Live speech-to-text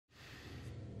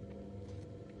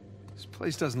This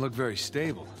place doesn't look very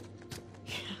stable.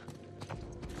 Yeah.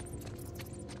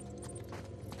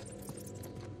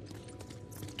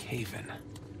 Cave-in.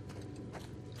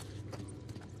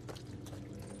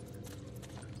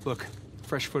 Look,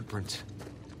 fresh footprints.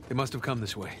 They must have come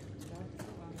this way.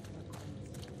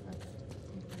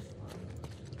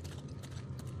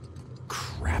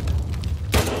 Crap.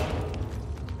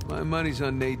 My money's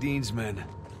on Nadine's men.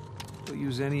 They'll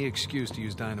use any excuse to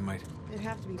use dynamite. They'd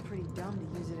have to be pretty dumb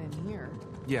to use it in here.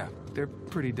 Yeah, they're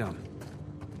pretty dumb.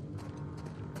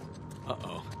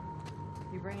 Uh-oh.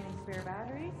 You bring any spare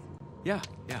batteries? Yeah,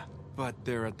 but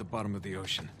they're at the bottom of the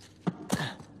ocean.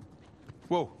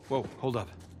 Whoa, hold up.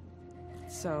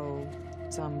 So,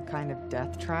 some kind of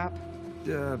death trap?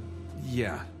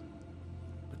 Yeah.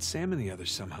 But Sam and the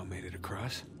others somehow made it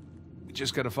across. We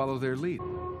just gotta follow their lead.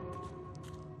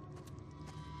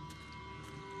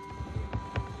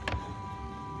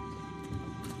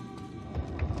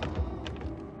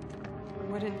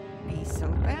 Wouldn't be so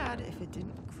bad if it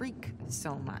didn't creak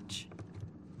so much.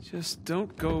 Just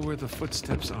don't go where the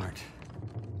footsteps aren't.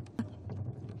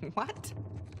 What?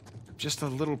 I'm just a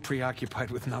little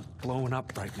preoccupied with not blowing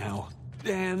up right now.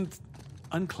 And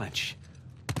unclench.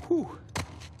 Whew.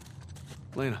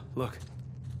 Elena, look.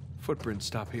 Footprints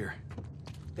stop here.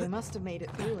 They must have made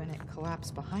it through and it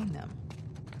collapsed behind them.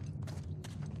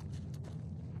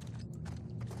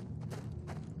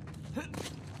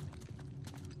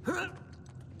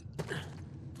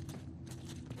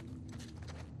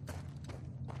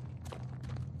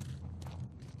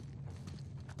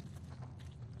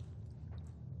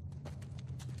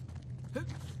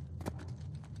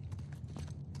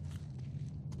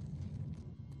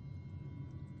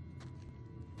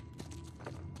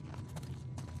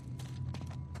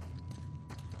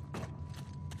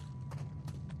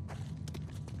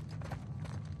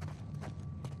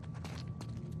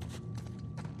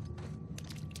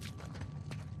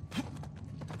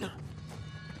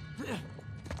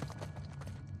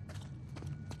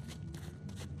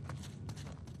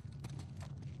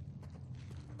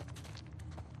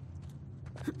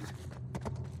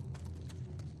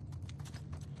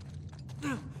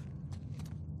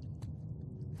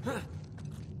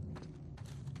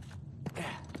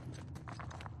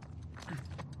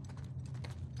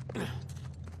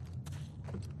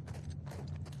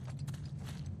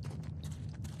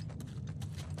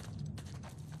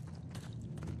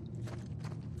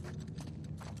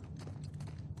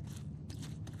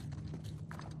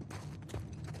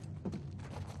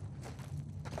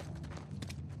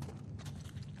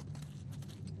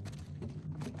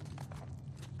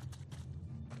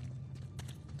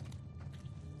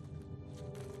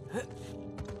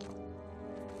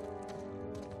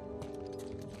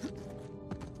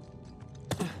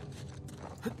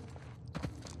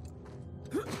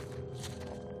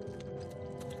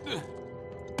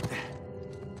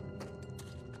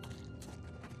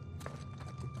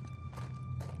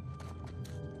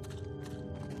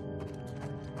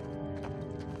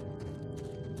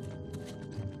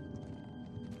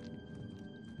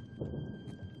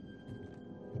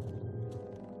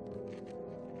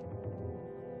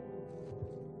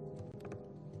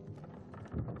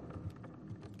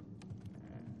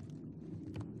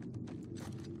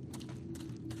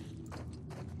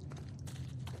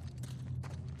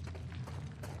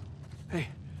 Hey,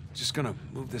 just gonna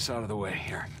move this out of the way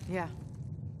here. Yeah.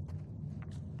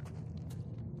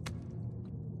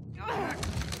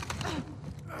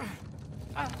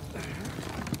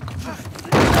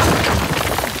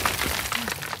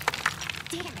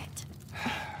 Damn it.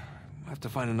 I have to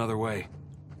find another way.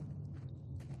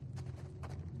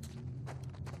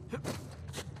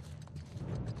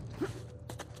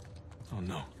 Oh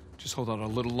no, just hold out a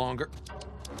little longer.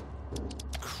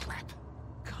 Crap.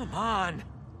 Come on.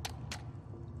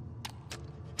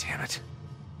 Damn it.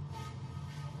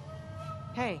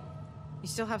 Hey, you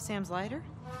still have Sam's lighter?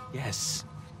 Yes,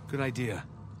 good idea.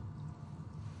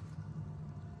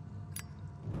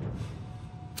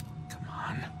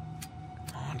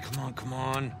 Come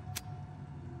on.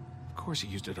 Of course he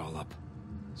used it all up.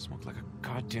 Smoked like a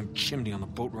goddamn chimney on the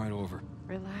boat ride over.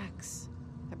 Relax.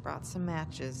 I brought some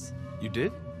matches. You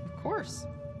did? Of course.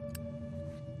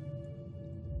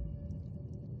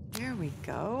 There we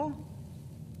go.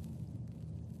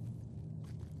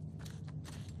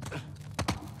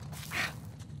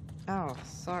 Oh,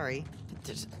 sorry.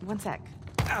 Just one sec.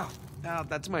 Ow,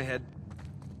 that's my head.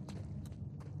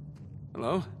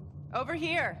 Hello? Over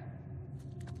here.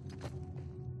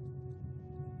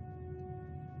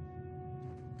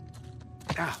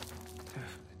 Ah, I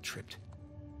tripped.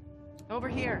 Over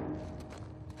here.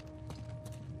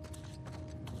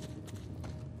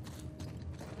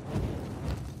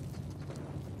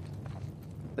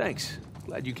 Thanks.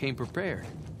 Glad you came prepared.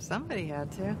 Somebody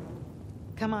had to.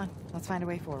 Come on, let's find a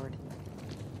way forward.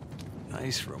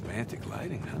 Nice romantic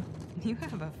lighting, huh? You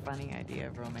have a funny idea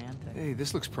of romantic. Hey,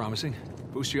 this looks promising.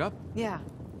 Boost you up? Yeah.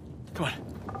 Come on.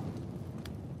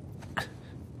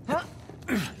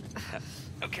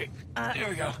 Okay, there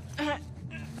we go.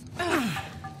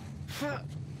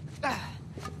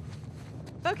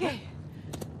 Okay,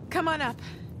 come on up.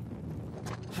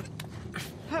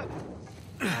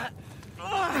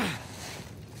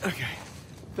 Okay,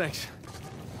 thanks.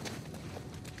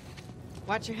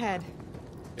 Watch your head.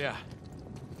 Yeah.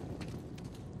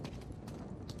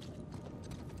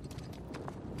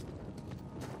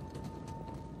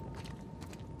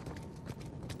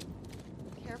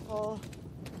 Careful.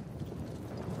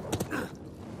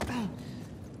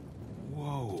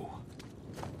 Whoa.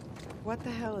 What the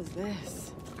hell is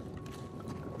this?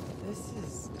 This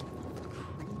is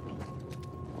creepy.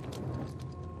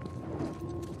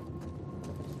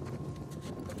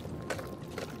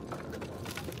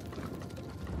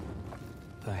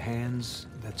 The hands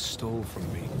that stole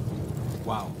from me.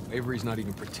 Wow, Avery's not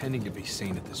even pretending to be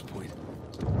sane at this point.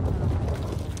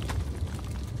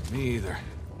 Me either.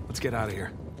 Let's get out of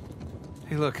here.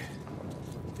 Hey, look.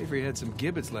 Avery had some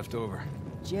gibbets left over.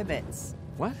 Gibbets.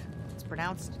 What? It's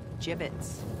pronounced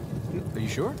gibbets. Are you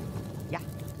sure? Yeah.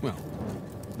 Well,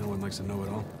 no one likes to know it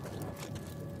all.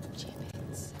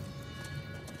 Gibbets.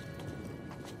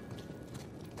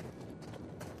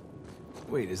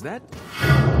 Wait, is that...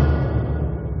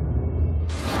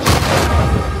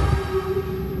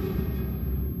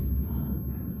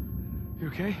 You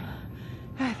okay?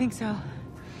 I think so.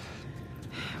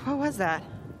 What was that?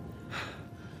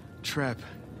 Trap.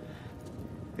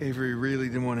 Avery really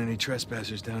didn't want any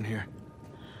trespassers down here.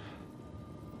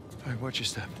 All right, watch your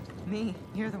step. Me.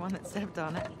 You're the one that stepped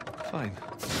on it. Fine.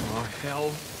 Oh,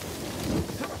 hell.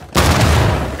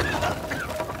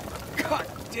 God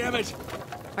damn it!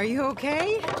 Are you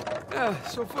okay? Yeah,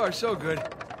 so far so good.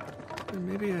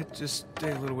 Maybe I just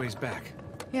stay a little ways back.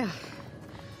 Yeah.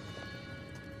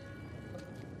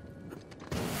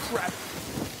 Crap.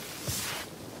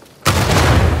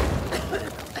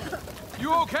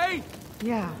 You okay?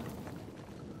 Yeah.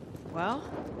 Well,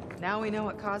 now we know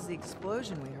what caused the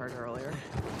explosion we heard earlier.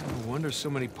 No wonder so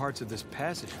many parts of this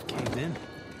passage have caved in.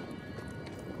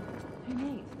 Hey,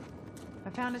 Nate.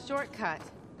 I found a shortcut.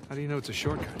 How do you know it's a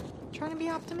shortcut? Trying to be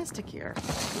optimistic here.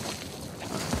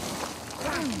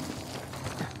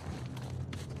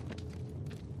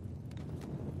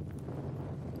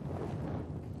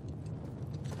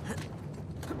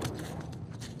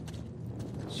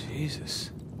 Jesus.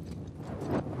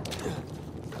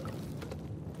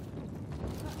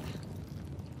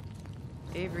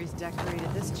 Avery's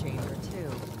decorated this chamber,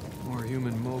 too. More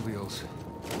human mobiles.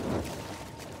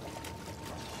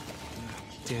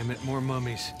 Damn it, more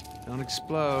mummies. Don't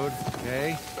explode,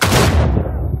 okay?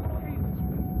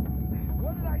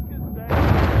 What did I just say?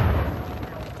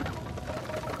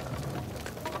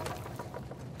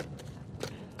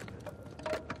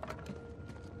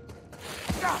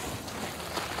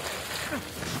 For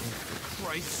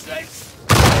Christ's sakes!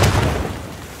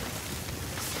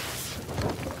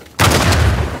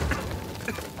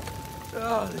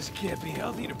 Oh, this can't be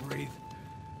healthy to breathe.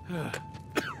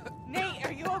 Nate,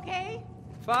 are you okay?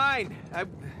 Fine.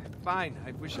 Fine.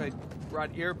 I wish I'd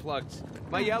brought earplugs.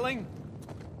 Am I yelling?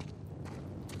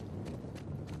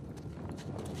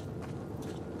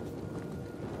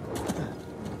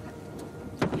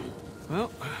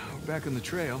 Well, we're back on the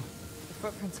trail. The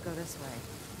footprints go this way.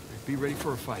 Be ready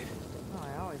for a fight. Oh,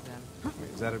 I always am.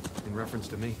 Is that in reference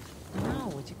to me? No,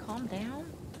 would you calm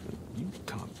down? You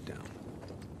calm down.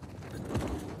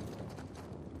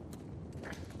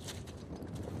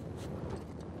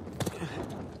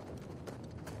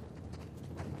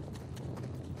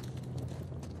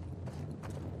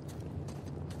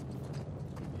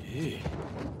 Yeah.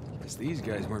 Guess these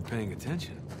guys weren't paying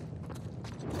attention.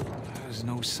 There's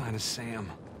no sign of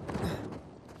Sam.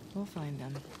 We'll find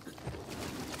them.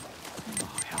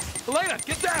 Oh, hell. Elena,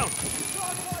 get down!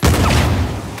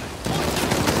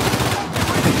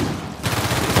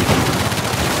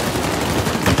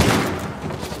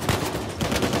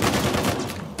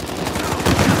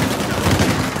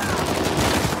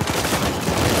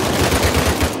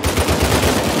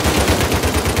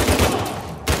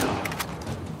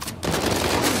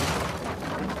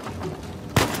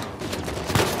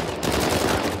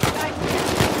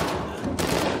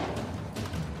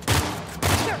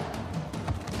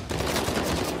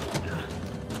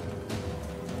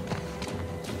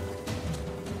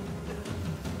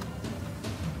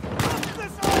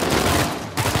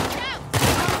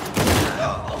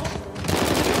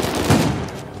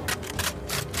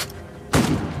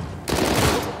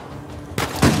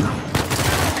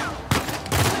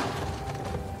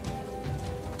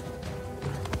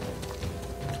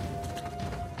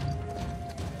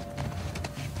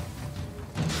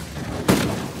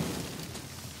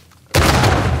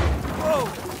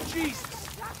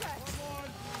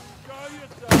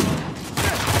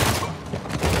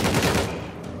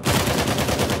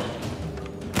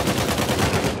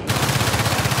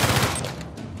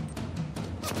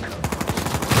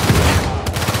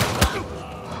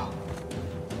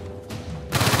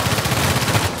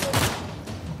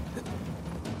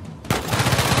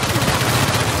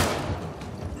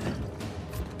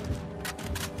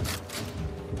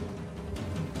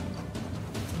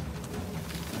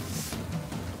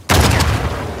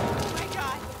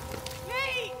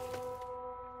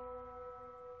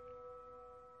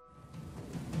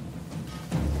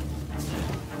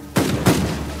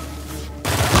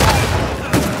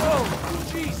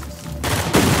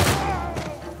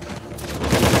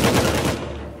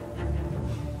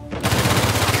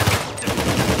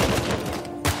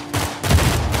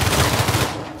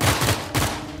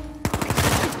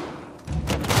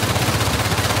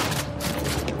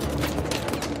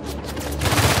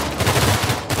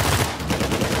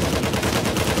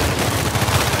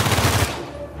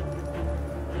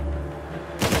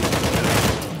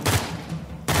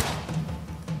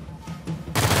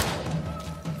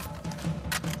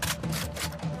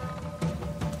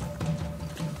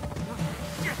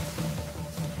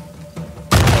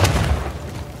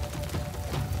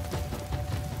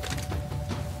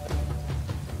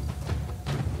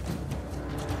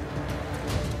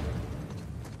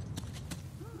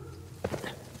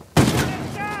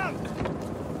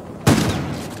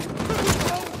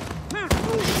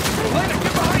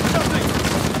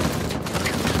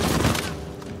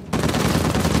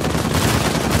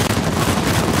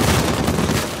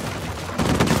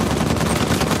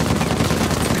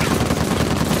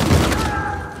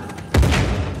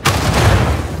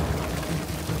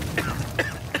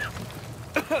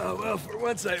 Oh, well, for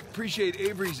once I appreciate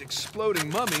Avery's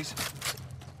exploding mummies.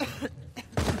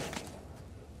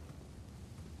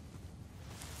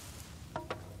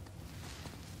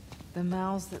 The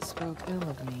mouths that spoke ill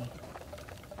of me.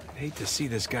 I'd hate to see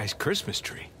this guy's Christmas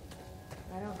tree.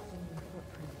 I don't see any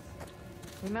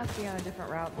footprints. We must be on a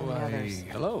different route than the Why, others.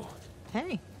 hello.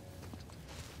 Hey.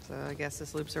 So I guess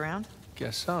this loops around?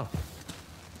 Guess so.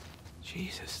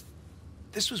 Jesus.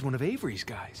 This was one of Avery's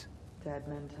guys. Dead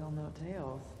men tell no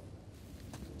tales.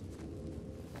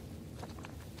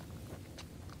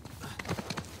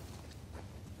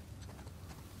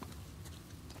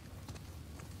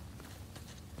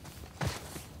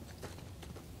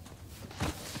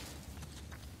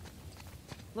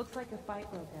 Looks like a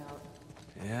fight broke out.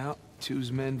 Yeah,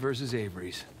 two's men versus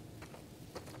Avery's.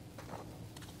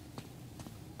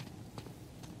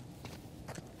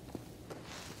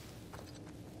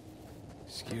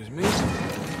 Excuse me.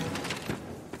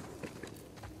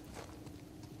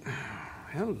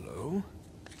 Hello.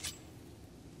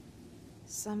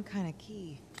 Some kind of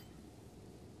key.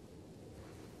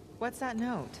 What's that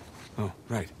note? Oh,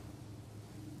 right.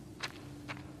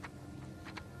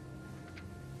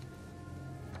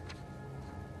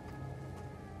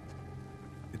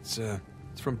 It's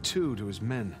from two to his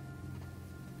men.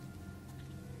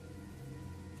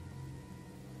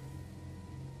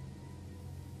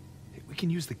 Hey, we can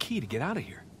use the key to get out of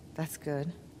here. That's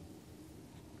good.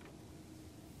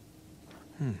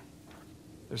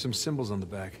 There's some symbols on the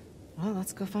back. Well,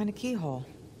 let's go find a keyhole.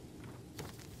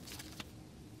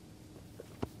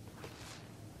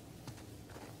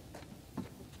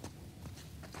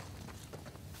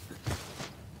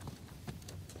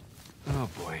 Oh,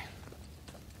 boy.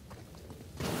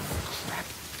 Crap.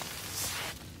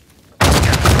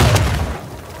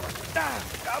 Ah,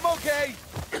 I'm okay.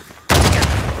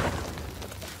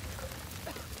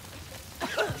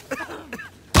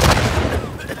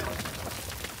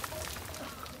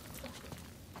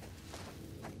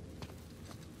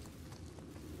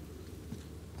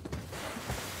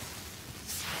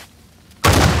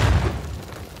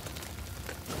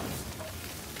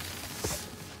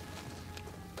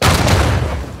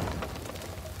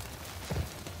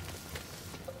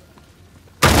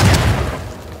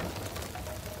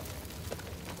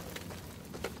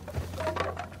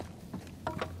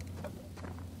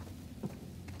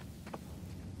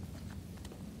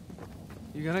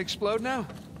 You gonna explode now?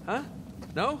 Huh?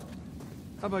 No?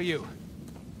 How about you?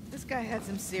 This guy had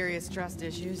some serious trust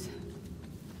issues.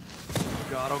 Oh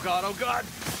God, oh God, oh God!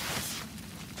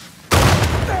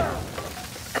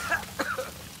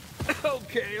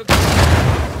 Okay,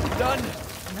 okay. Done.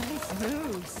 Nice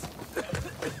moves.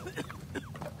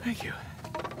 Thank you.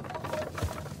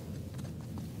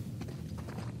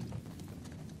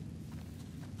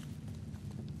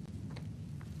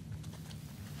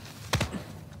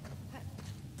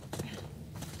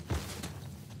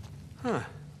 Huh.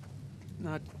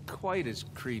 Not quite as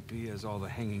creepy as all the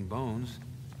hanging bones.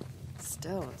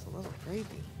 Still, it's a little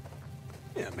creepy.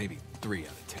 Yeah, maybe 3 out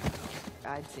of 10, though.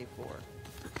 I'd say 4.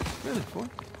 Really, 4?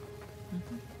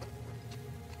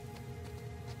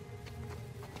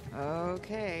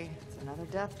 Okay, it's another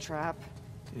death trap.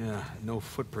 Yeah, no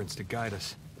footprints to guide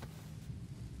us.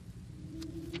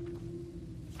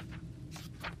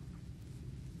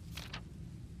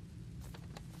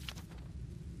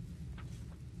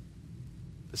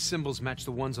 The symbols match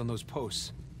the ones on those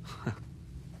posts.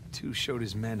 Two showed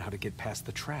his men how to get past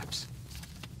the traps.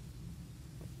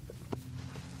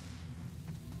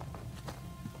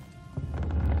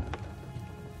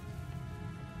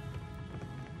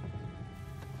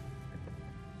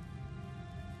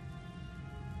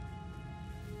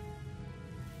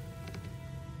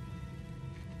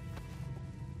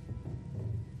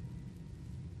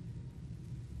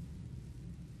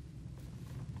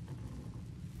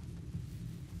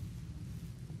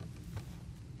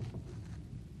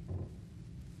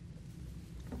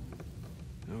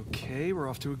 Okay, we're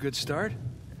off to a good start.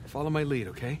 Follow my lead,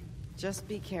 okay? Just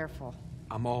be careful,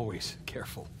 I'm always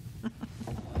careful.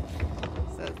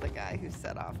 says the guy who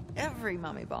set off every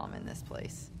mummy bomb in this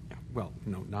place. Well,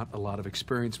 no, not a lot of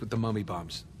experience with the mummy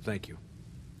bombs. Thank you.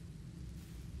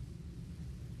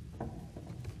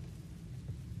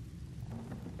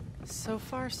 So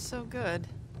far, so good.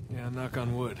 Yeah, knock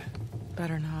on wood.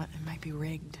 Better not, it might be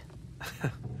rigged.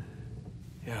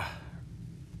 Yeah.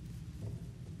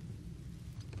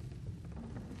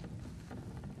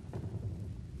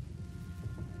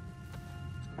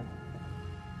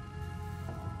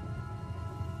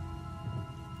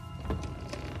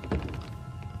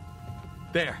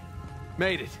 There.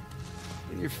 Made it.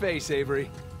 In your face, Avery.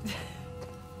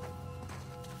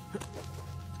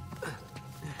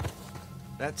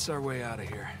 That's our way out of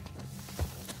here.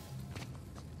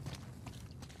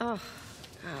 Oh,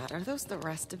 God, are those the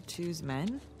rest of Chu's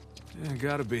men? Yeah,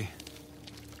 gotta be.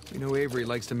 We know Avery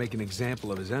likes to make an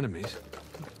example of his enemies.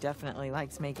 He definitely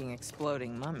likes making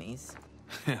exploding mummies.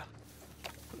 Yeah.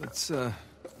 Let's,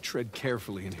 tread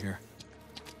carefully in here.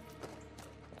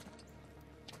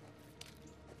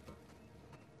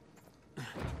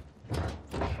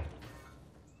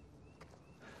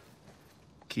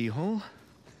 Keyhole?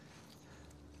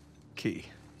 Key.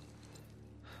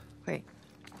 Wait,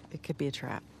 it could be a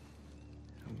trap.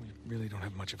 We really don't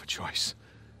have much of a choice.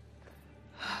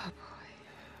 Oh, boy.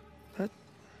 But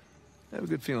I have a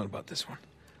good feeling about this one.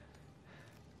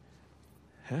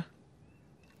 Huh?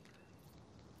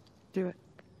 Do it.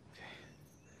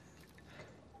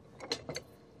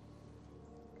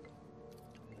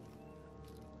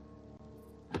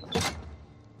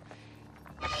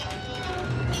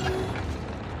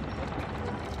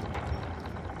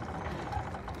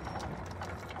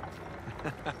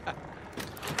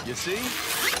 You see?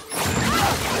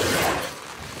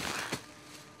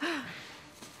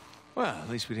 Well, at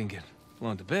least we didn't get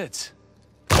blown to bits.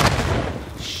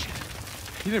 Shit.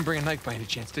 You didn't bring a knife by any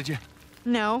chance, did you?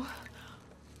 No.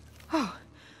 Oh,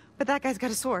 but that guy's got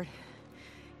a sword.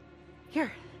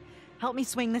 Here, help me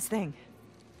swing this thing.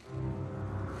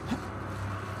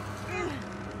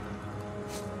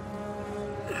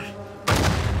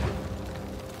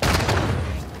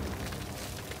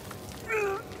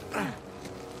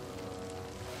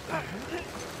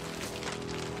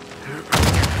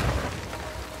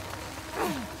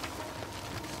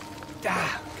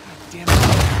 Ah, God damn it.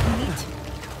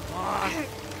 Come on.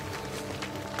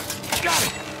 Got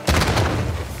it.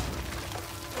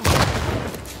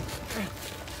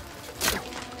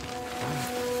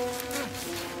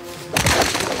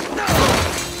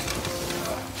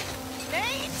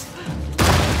 Nate!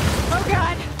 Oh,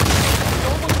 God!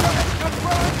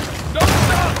 Don't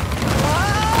stop!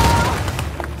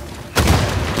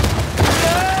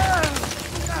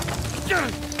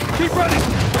 Keep running!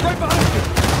 I'm right behind you!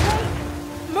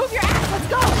 Move your ass, let's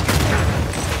go!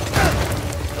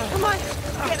 Come on,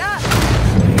 get up!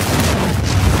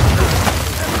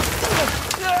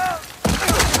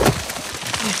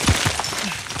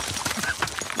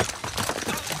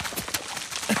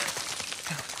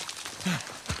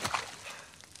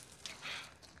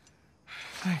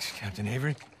 Thanks, Captain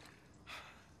Avery.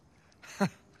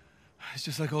 It's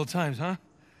just like old times, huh?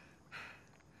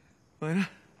 Elena?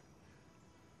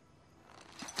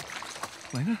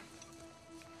 Elena?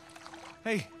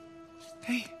 Hey.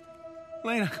 Hey.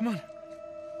 Elena, come on.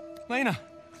 Elena.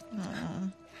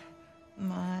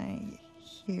 My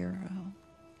hero.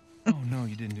 Oh, no,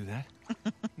 you didn't do that.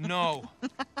 No.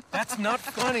 That's not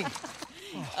funny.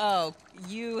 Oh,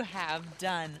 you have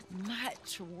done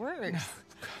much worse.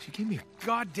 God, you gave me a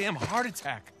goddamn heart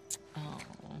attack. Oh,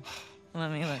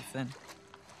 let me listen.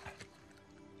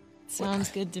 Sounds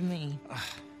good to me.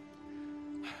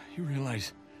 You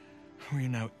realize we're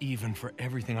now even for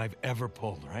everything I've ever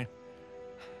pulled, right?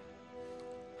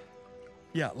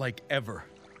 Yeah, like ever.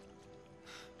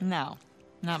 No,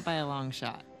 not by a long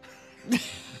shot.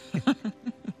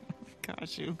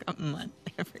 Gosh, you've got mud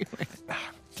everywhere.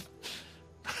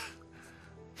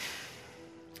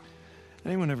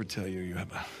 Anyone ever tell you you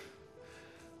have a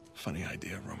funny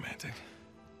idea of romantic?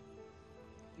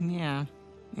 Yeah,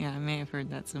 I may have heard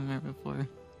that somewhere before.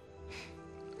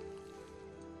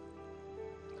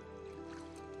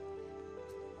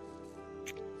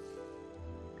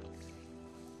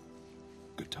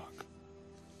 Good talk.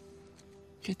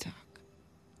 Good talk.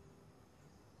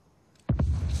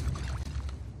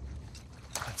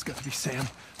 That's gotta be Sam.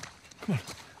 Come on.